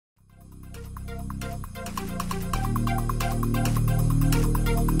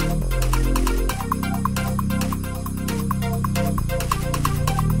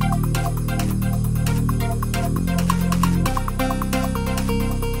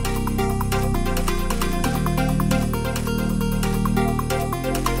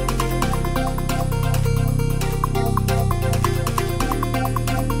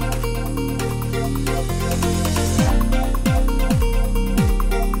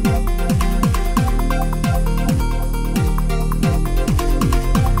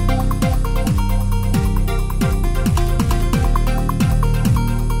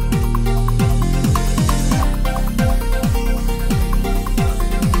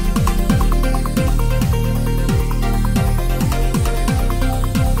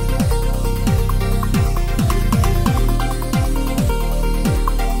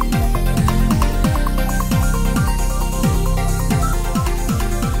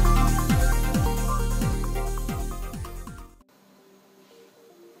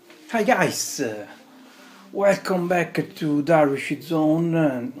Hi guys, welcome back to Darwish Zone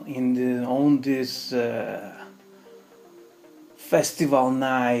on this festival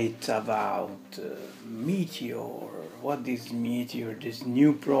night about Meteor. What is Meteor? This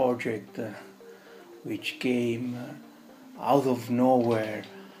new project which came out of nowhere.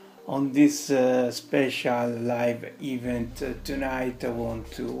 On this special live event tonight I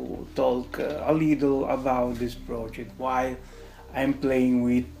want to talk a little about this project while I'm playing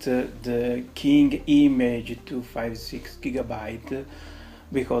with the King Image 256 GB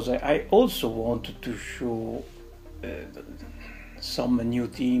because I also wanted to show some new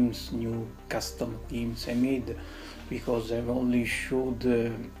themes, new custom themes I made, because I've only showed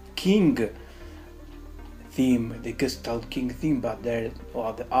the King theme, the Gestalt King theme, but there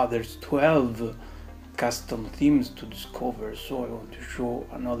are the others 12 custom themes to discover, so I want to show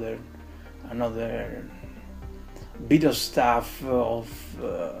another bit of stuff of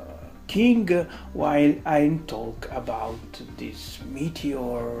King while I talk about this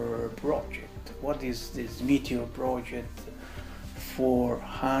Meteor Project. What is this Meteor Project?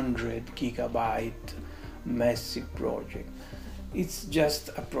 400 GB massive project. It's just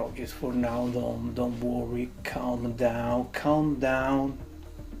a project for now. Don't worry. Calm down.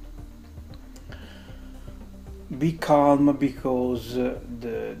 Be calm, because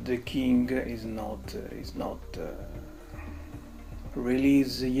the King is not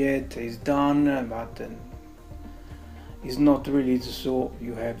released yet. It's done, but it's not released, so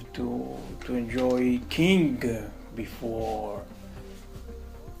you have to enjoy King before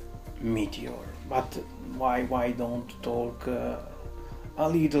Meteor. But why don't talk a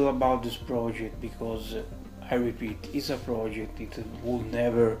little about this project? Because I repeat, it's a project. It will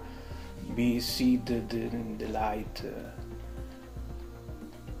never see the light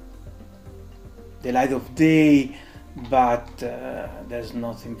of day, but there's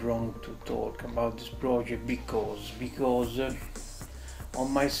nothing wrong to talk about this project because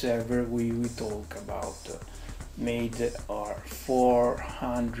on my server we talk about made our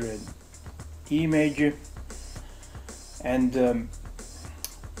 400 image, and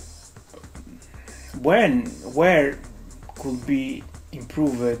where could be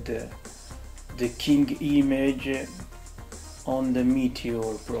improved the King image on the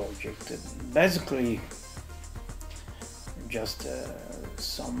Meteor project. Basically just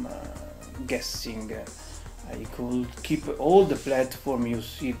some guessing. I could keep all the platform. You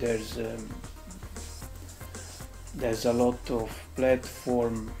see there's a lot of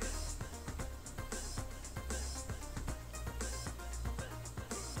platform.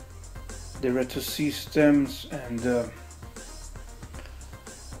 The retro systems and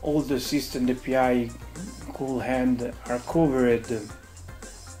all the system API cool hand are covered.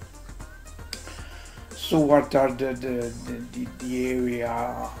 So what are the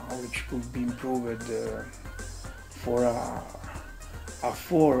area which could be improved for a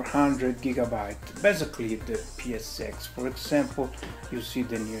 400 GB? Basically the PSX. For example, you see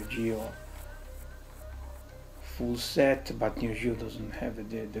the Neo Geo full set, but Neo Geo doesn't have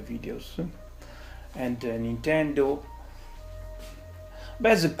the videos, and Nintendo.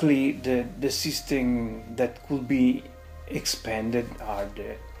 Basically the system that could be expanded are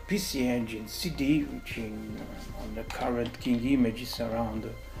the PC Engine CD, which on the current King image is around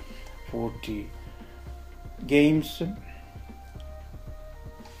 40 games.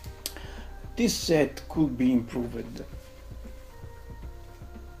 This set could be improved.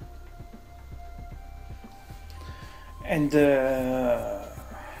 And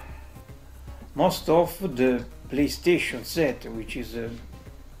most of the PlayStation set, which is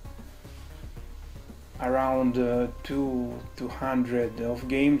around 200 of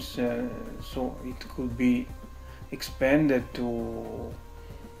games, so it could be expanded to,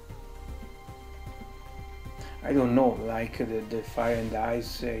 I don't know, like the Fire and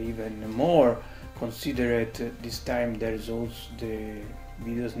Ice, even more. Consider it, this time there's also the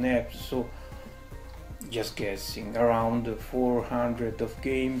video snaps, so just guessing, around 400 of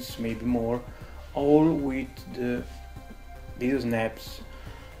games, maybe more, all with the video snaps.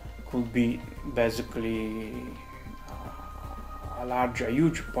 Could be basically a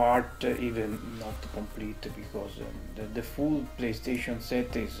huge part, even not complete, because the full PlayStation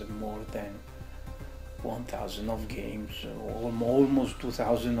set is more than 1000 of games, almost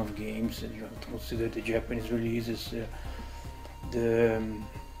 2000 of games. You have to consider the Japanese releases, the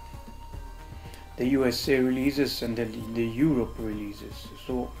USA releases, and the Europe releases,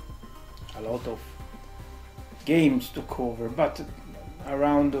 so a lot of games to cover, but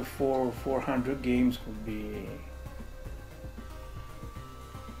around 400 games could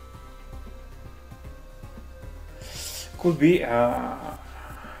be a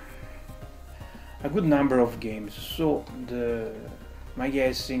good number of games. So my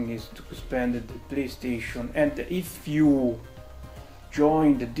guessing is to expand the PlayStation, and if you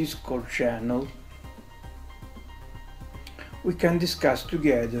join the Discord channel, we can discuss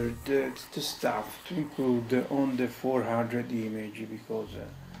together the stuff to include on the 400 image, because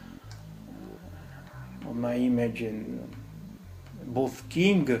on my image, and both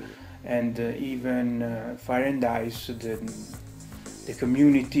King and even Fire and Ice, the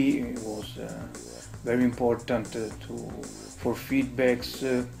community was very important for feedbacks,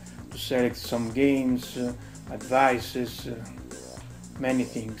 to select some games, advices, many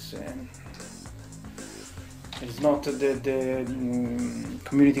things. And it's not the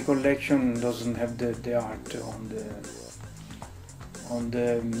community collection doesn't have the art on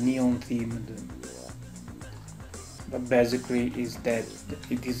the neon theme, but basically is that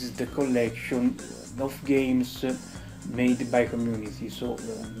this is the collection of games made by community. So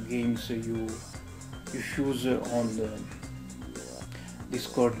games you choose on the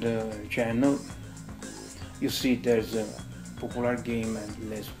Discord channel, you see there's a popular game and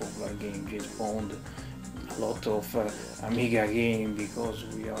less popular game, James Bond, a lot of Amiga game, because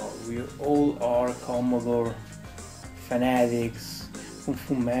we all are Commodore fanatics, Kung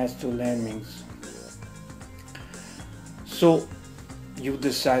Fu Master, Lemmings. So you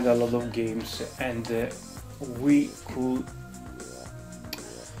decide a lot of games, and we could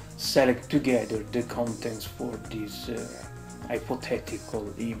select together the contents for this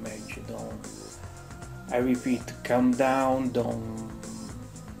hypothetical image. I repeat, calm down,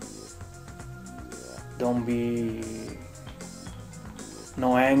 don't be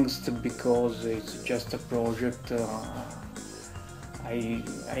no angst, because it's just a project.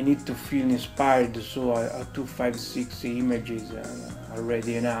 I need to feel inspired, so 256 images are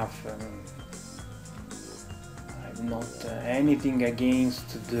already enough. I'm not anything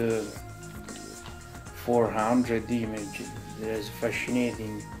against the 400 images. That's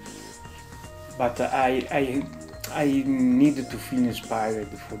fascinating, but I needed to feel inspired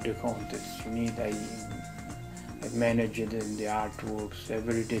for the contest. I managed the artworks,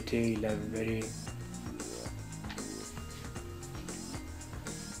 every detail.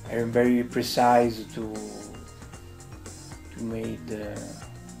 I'm very precise to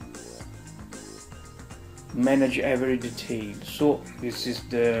manage every detail. So this is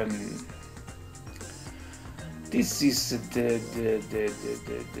the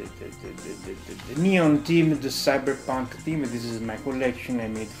neon theme, the cyberpunk theme. This is my collection I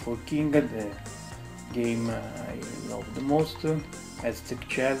made for King, the game I love the most, Aztec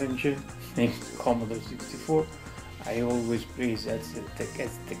Challenge, named Commodore 64. I always praise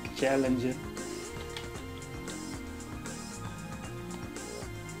Aztec Challenge.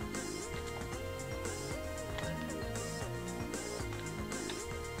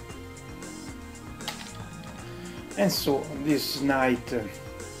 And so this night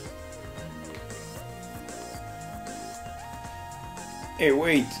hey,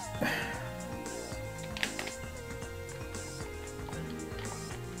 wait.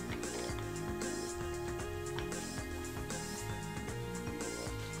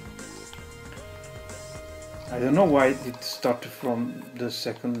 I don't know why it started from the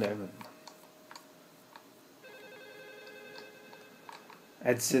second level.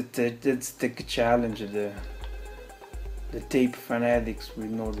 That's the challenge. The tape fanatics will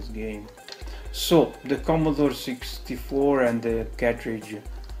know this game. So the Commodore 64 and the cartridge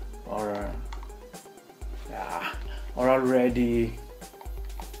are already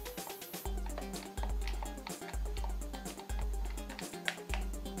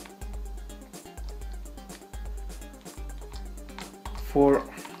for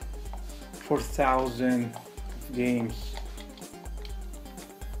 4,000 games.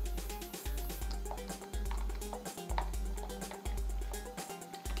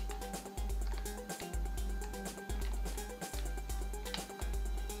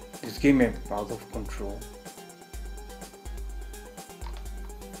 This game is out of control.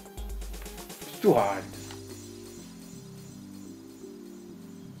 It's too hard.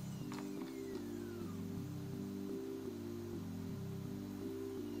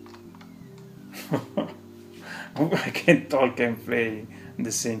 I can't talk and play at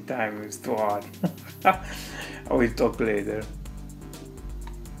the same time, it's too hard. I will talk later.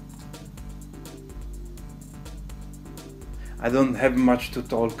 I don't have much to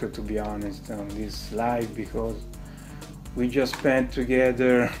talk, to be honest, on this live, because we just spent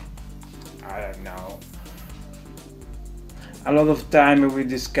together, I don't know, a lot of time. We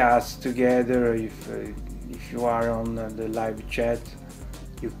discuss together. If you are on the live chat,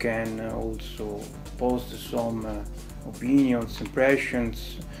 you can also post some opinions,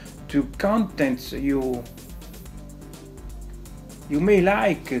 impressions to contents you may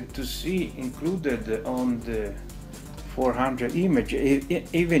like to see included on the 400 image,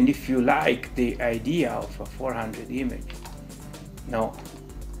 even if you like the idea of a 400 image. No,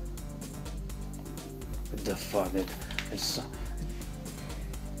 the fun,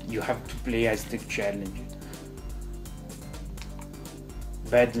 you have to play as the challenge.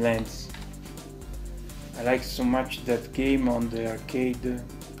 Badlands, I like so much that game on the arcade.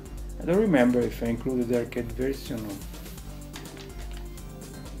 I don't remember if I included the arcade version or...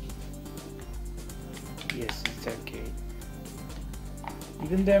 Yes, it's arcade.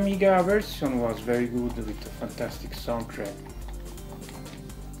 Even the Amiga version was very good with a fantastic soundtrack.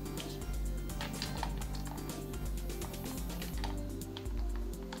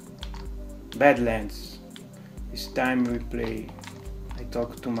 Badlands. This time we play. I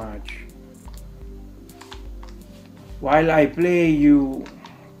talk too much. While I play, you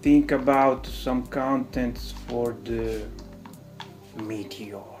think about some contents for the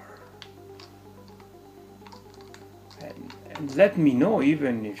Meteor. And let me know,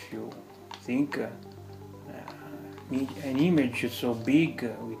 even if you think an image so big,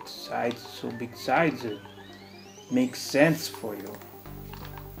 with sides, so big sides, makes sense for you.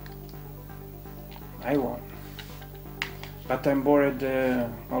 I won, but I'm bored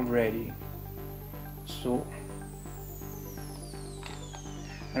already. So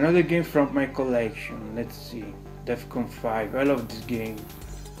another game from my collection. Let's see, Defcon 5. I love this game.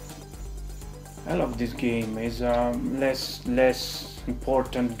 I love this game. It's a less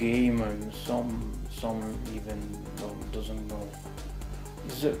important game, and some even doesn't know.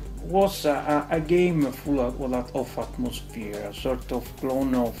 It was a game full of atmosphere, a sort of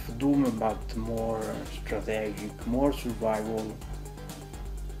clone of Doom, but more strategic, more survival.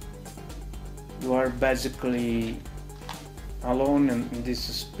 You are basically alone in this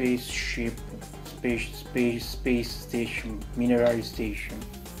spaceship, space station, mineral station,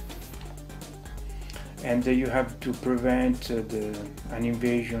 and you have to prevent an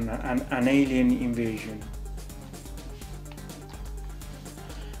invasion, an alien invasion.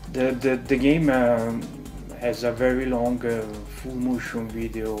 The game has a very long full motion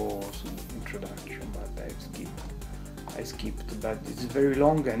video introduction, but I skipped. But it's very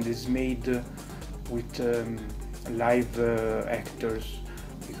long and is made with live actors,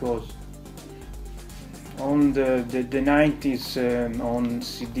 because on the 90s on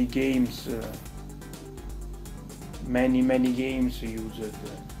CD games, many games used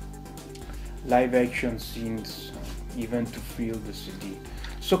live action scenes even to fill the CD.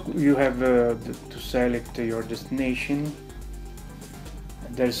 So you have to select your destination.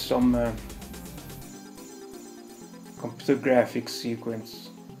 There's some computer graphics sequence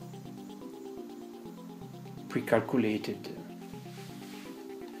pre-calculated.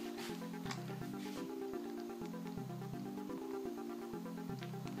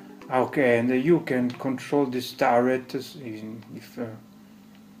 Okay, and you can control this turret if I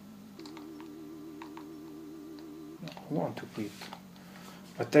want to quit.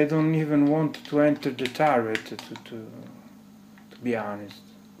 But I don't even want to enter the turret, to be honest.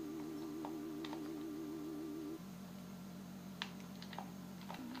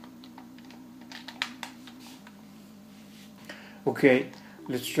 Okay,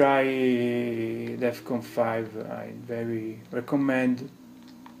 let's try Defcon 5. I very recommend.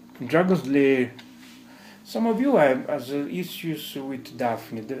 Dragon Slayer. Some of you have issues with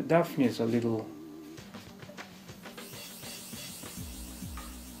Daphne. Daphne is a little...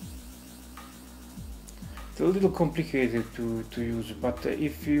 It's a little complicated to use, but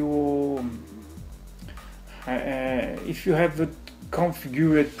if you have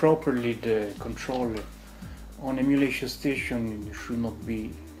configured properly the controller on emulation station it should not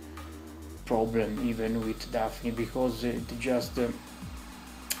be problem even with Daphne, because it just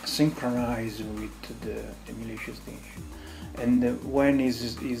synchronize with the emulation station, and when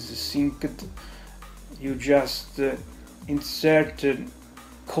is synced, you just insert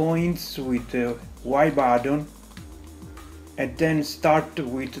coins with the Y button and then start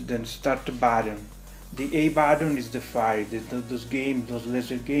with the start button. The A button is the fire. Those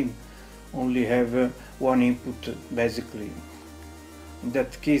laser games only have one input basically. In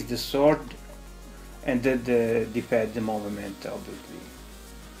that case the sword and the pad, the movement obviously.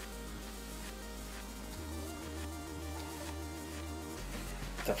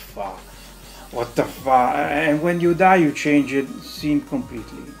 The fuck? What the fuck? And when you die you change it scene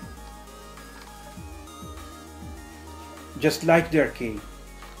completely. Just like the arcade.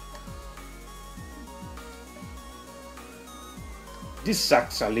 This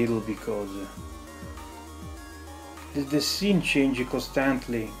sucks a little because the scene changes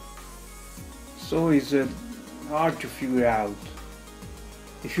constantly, so it's hard to figure out.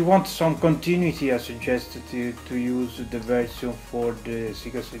 If you want some continuity, I suggest to use the version for the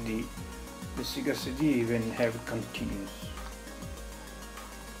Sega CD. The Sega CD even have continuous.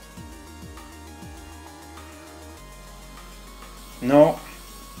 No.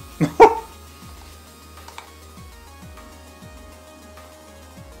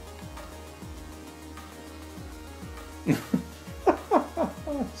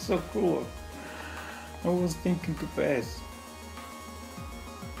 So cruel. I was thinking to pass.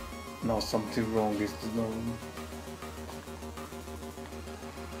 No, something wrong is no.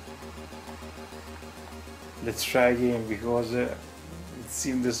 Let's try again, because it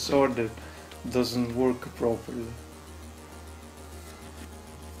seems the sword doesn't work properly.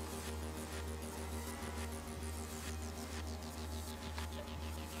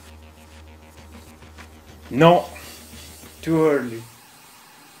 No, too early.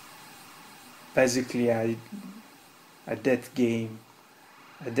 Basically, a death game,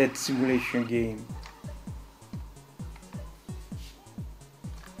 a death simulation game.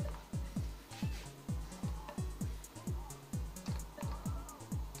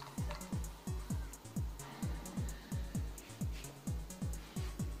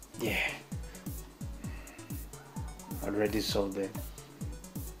 Yeah, already saw that.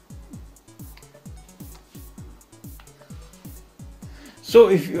 So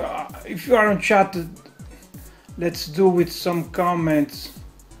if you are on chat, let's do with some comments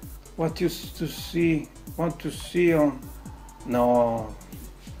what you want to see on. No,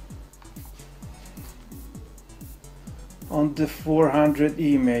 on the 400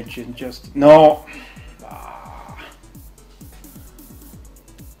 image, and just no.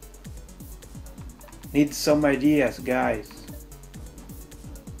 Need some ideas, guys.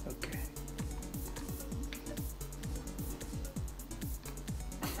 Okay.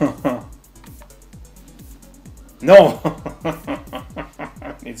 No.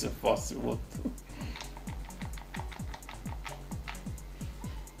 It's impossible.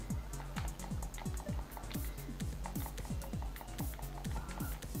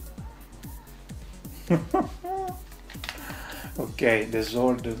 Okay, the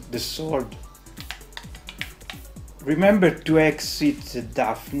sword. Remember, to exit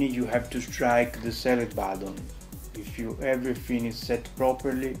Daphne you have to strike the select button. If everything is set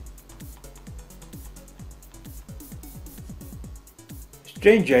properly.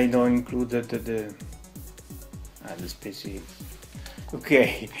 Strange I don't included the space.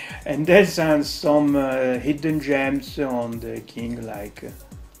 Okay, and there's some hidden gems on the king, like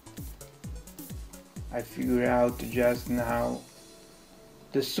I figured out just now.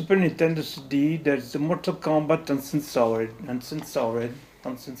 The Super Nintendo CD, there's the Mortal Kombat uncensored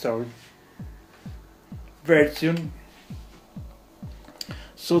version.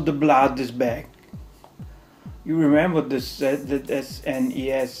 So the blood is back. You remember the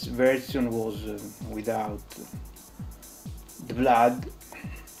SNES version was without the blood.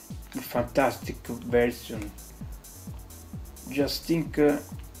 A fantastic version. Just think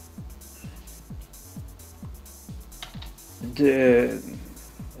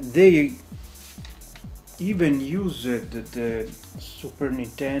they even used the Super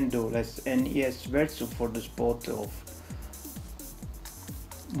Nintendo SNES version for the spot of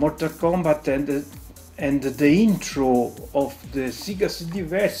Mortal Kombat, and the intro of the Sega CD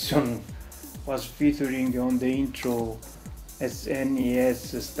version was featuring on the intro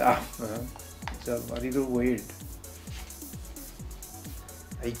SNES stuff. It's a little weird.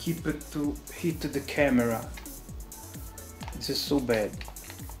 I keep it to hit the camera. This is so bad.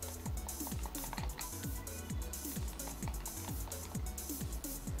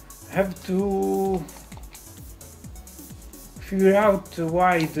 I have to figure out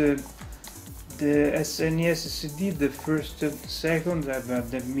why the SNES CD, the first and second,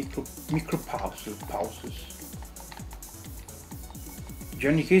 have the micro pauses.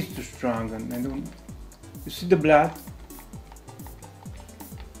 Johnny Cage is too strong, and you see the blood.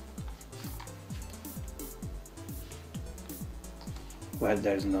 Well,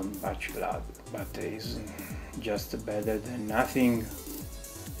 there's not much blood, but it's just better than nothing.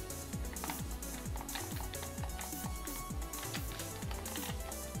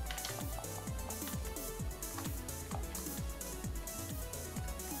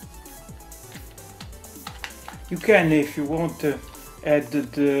 You can, if you want, add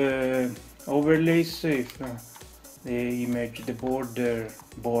the overlays if the image, the border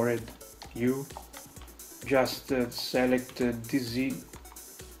bored you. Just select DZ,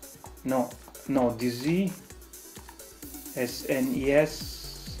 DZ, SNES,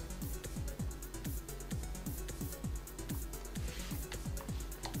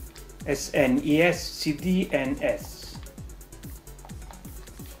 SNES, CD and S.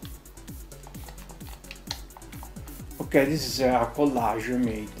 Okay, this is a collage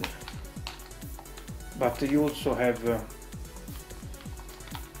made, but you also have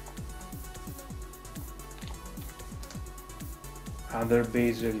other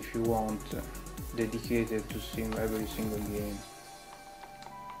bezel if you want, dedicated to every single game.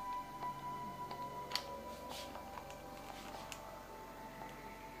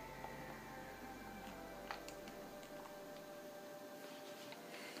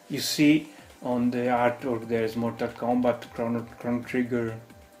 You see on the artwork there's Mortal Kombat, Chrono Trigger,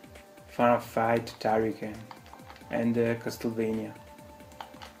 Final Fight, Turrican, and Castlevania.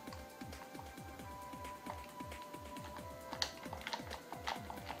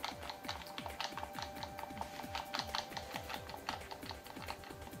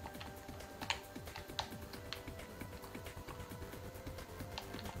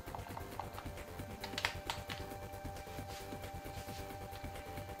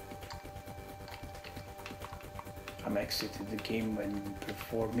 I'm exiting the game when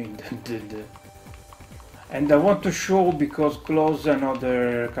performing and I want to show, because close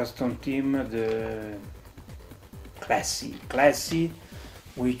another custom theme, the classy.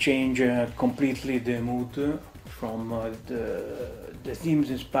 We change completely the mood from the themes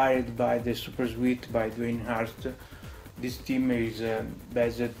inspired by the Super Sweet by Dwayne Hurst. This theme is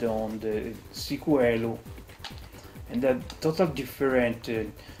based on the Sequelo, and a total different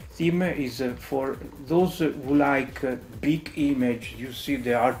theme is for those who like big image. You see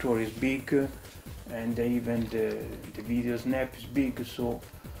the artwork is big, and even the video snap is big, so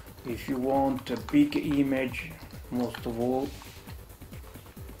if you want a big image, most of all,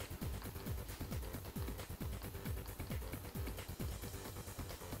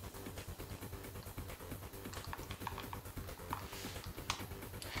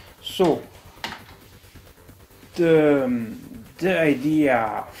 so the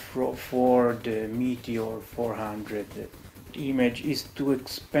idea for the Meteor 400 image is to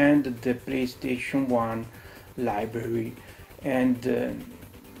expand the PlayStation 1 library and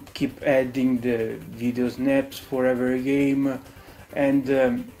keep adding the video snaps for every game,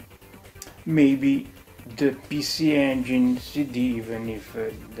 and maybe the PC Engine CD, even if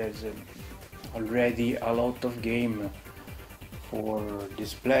there's already a lot of game for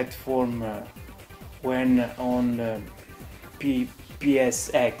this platform. When on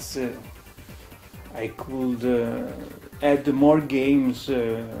PSX I could add more games,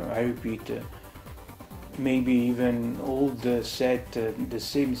 I repeat, maybe even all the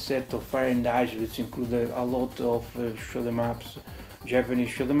same set of Fire and Ice, which include a lot of shoot 'em ups, Japanese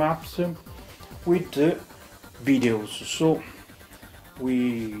shoot 'em ups with videos. So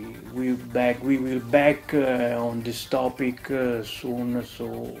we will back on this topic soon,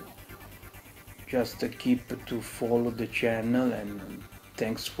 so just keep to follow the channel, and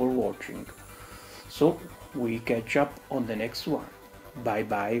thanks for watching. So we catch up on the next one. Bye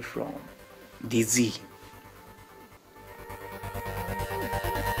bye from DZ.